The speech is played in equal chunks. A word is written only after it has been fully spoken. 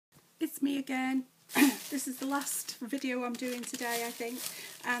it's me again. This is the last video I'm doing today, I think,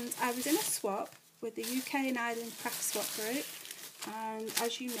 and I was in a swap with the UK and Ireland Craft Swap group, and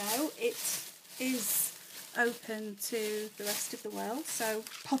as you know, it is open to the rest of the world, so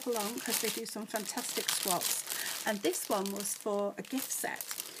pop along because they do some fantastic swaps. And this one was for a gift set,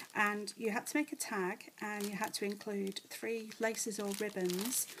 and you had to make a tag and you had to include 3 laces or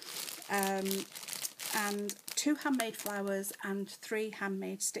ribbons, and 2 handmade flowers and 3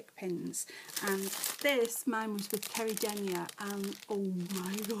 handmade stick pins. And mine was with Kerry Denyer, and oh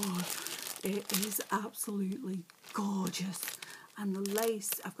my god, it is absolutely gorgeous. And the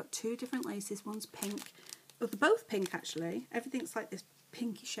lace, I've got 2 different laces, one's pink, well, they're both pink actually, everything's like this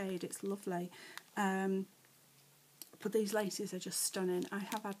pinky shade, it's lovely. But these laces are just stunning. I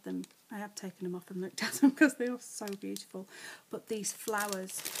have taken them off and looked at them because they are so beautiful. But these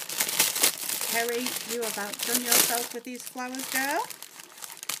flowers, Kerry, you have outdone yourself with these flowers, girl.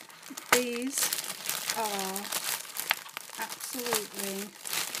 These are absolutely,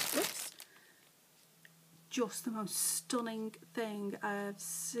 just the most stunning thing I've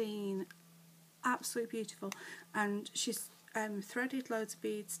seen. Absolutely beautiful. And she's threaded loads of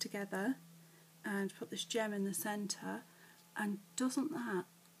beads together and put this gem in the centre, and doesn't that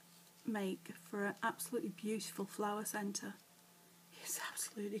make for an absolutely beautiful flower centre? It's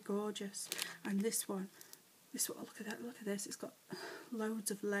absolutely gorgeous. And this one, look at that, look at this, it's got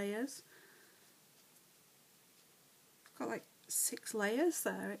loads of layers. It's got like 6 layers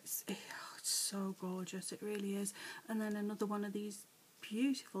there. It's so gorgeous, it really is. And then another one of these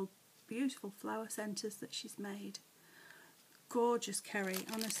beautiful flower centres that she's made. Gorgeous, Kerry,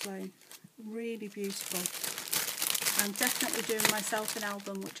 honestly, really beautiful. I'm definitely doing myself an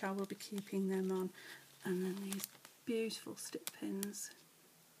album which I will be keeping them on. And then these beautiful stick pins,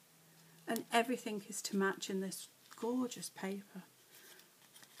 and everything is to match in this gorgeous paper.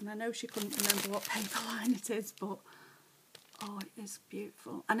 And I know she couldn't remember what paper line it is, but oh, it is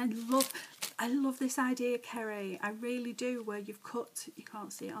beautiful. And I love this idea, Kerry, I really do, where you've cut, you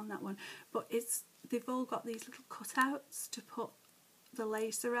can't see it on that one, but they've all got these little cutouts to put the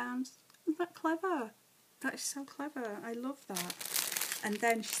lace around. Isn't that clever? That is so clever, I love that. And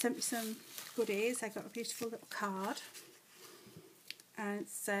then she sent me some goodies. I got a beautiful little card, and it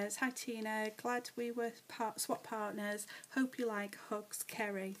says, "Hi Tina, glad we were swap partners, hope you like, hugs,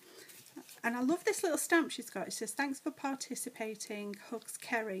 Kerry." And I love this little stamp she's got. It says, "Thanks for participating, hugs,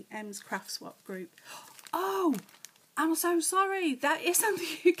 Kerry, M's Craft Swap group." Oh, I'm so sorry, that isn't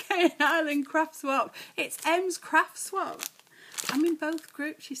the UK and Ireland Craft Swap, it's M's Craft Swap. I'm in both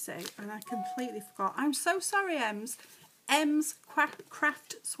groups, you see, and I completely forgot. I'm so sorry, M's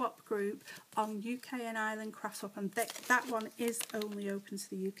Craft Swap group on UK and Ireland Craft Swap, and that one is only open to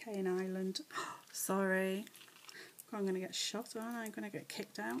the UK and Ireland. Sorry, I'm going to get shot, aren't I? I'm going to get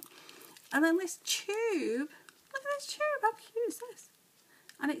kicked out. And then this tube, look at this tube, how cute is this?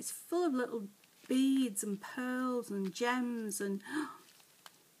 And it's full of little beads and pearls and gems, and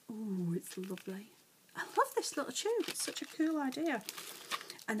oh, it's lovely. I love this little tube, it's such a cool idea.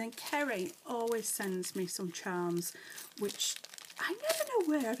 And then Kerry always sends me some charms, which I never know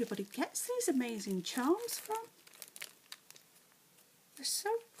where everybody gets these amazing charms from. They're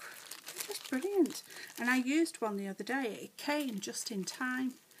just brilliant. And I used one the other day. It came just in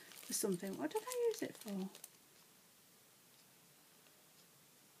time for something. What did I use it for?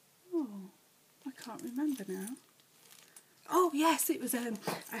 Oh, I can't remember now. Oh yes, it was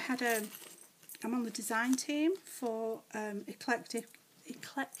I'm on the design team for Eclectic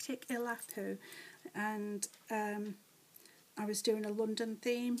Ilaku, and I was doing a London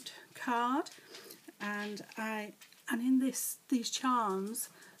themed card, and in these charms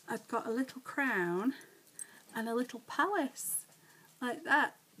I've got a little crown and a little palace like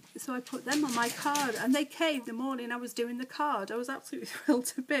that, so I put them on my card, and they came the morning I was doing the card. I was absolutely thrilled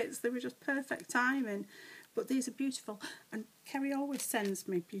to bits. They were just perfect timing. But these are beautiful, and Kerry always sends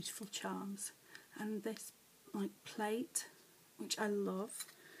me beautiful charms. And this like plate, which I love.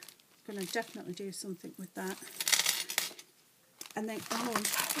 I'm going to definitely do something with that. And then,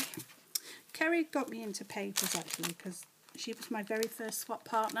 Kerry got me into papers actually, because she was my very first swap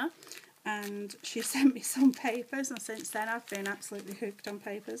partner, and she sent me some papers, and since then I've been absolutely hooked on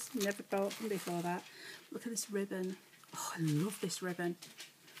papers. Never bought them before that. Look at this ribbon. Oh, I love this ribbon.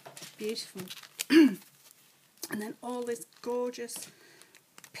 Beautiful. And then all this gorgeous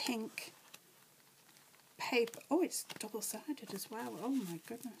pink paper. Oh, it's double-sided as well. Oh my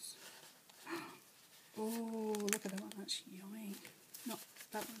goodness. Oh, look at that one. That's yummy. Not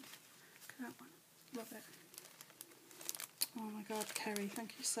that one. Look at that one. Love it. Oh my god, Kerry,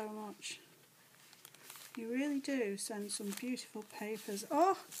 thank you so much. You really do send some beautiful papers.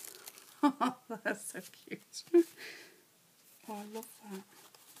 Oh, That's so cute. Oh, I love that.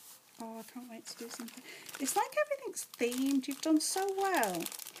 Oh, I can't wait to do something. It's like everything's themed. You've done so well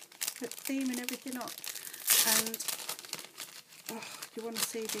at theming everything up. And, oh, you want to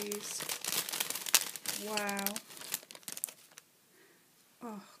see these? Wow.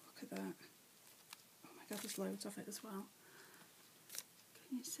 Oh, look at that. Oh my God, there's loads of it as well.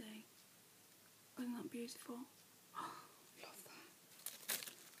 Can you see? Isn't that beautiful? Oh, love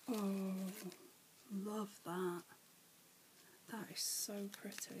that. Oh, love that. That is so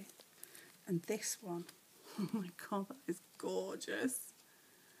pretty. And this one, oh my God, that is gorgeous.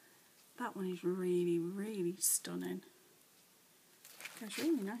 That one is really, really stunning. Goes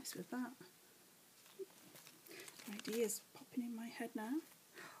really nice with that. Ideas popping in my head now.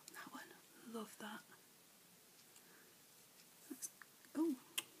 That one, love that. That's, oh,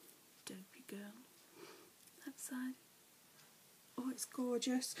 dopey girl. That side. Oh, it's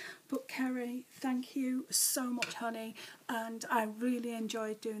gorgeous. But Kerry, thank you so much, honey. And I really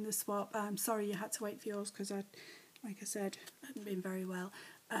enjoyed doing the swap. I'm sorry you had to wait for yours because I, like I said, hadn't been very well.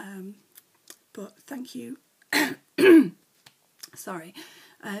 But thank you. Sorry.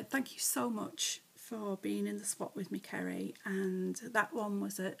 Thank you so much for being in the swap with me, Kerry. And that one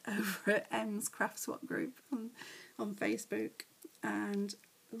was over at M's Craft Swap group on Facebook. And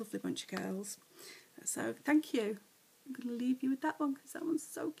a lovely bunch of girls. So thank you. I'm going to leave you with that one because that one's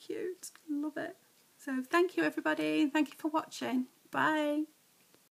so cute. Love it. So thank you, everybody. Thank you for watching. Bye.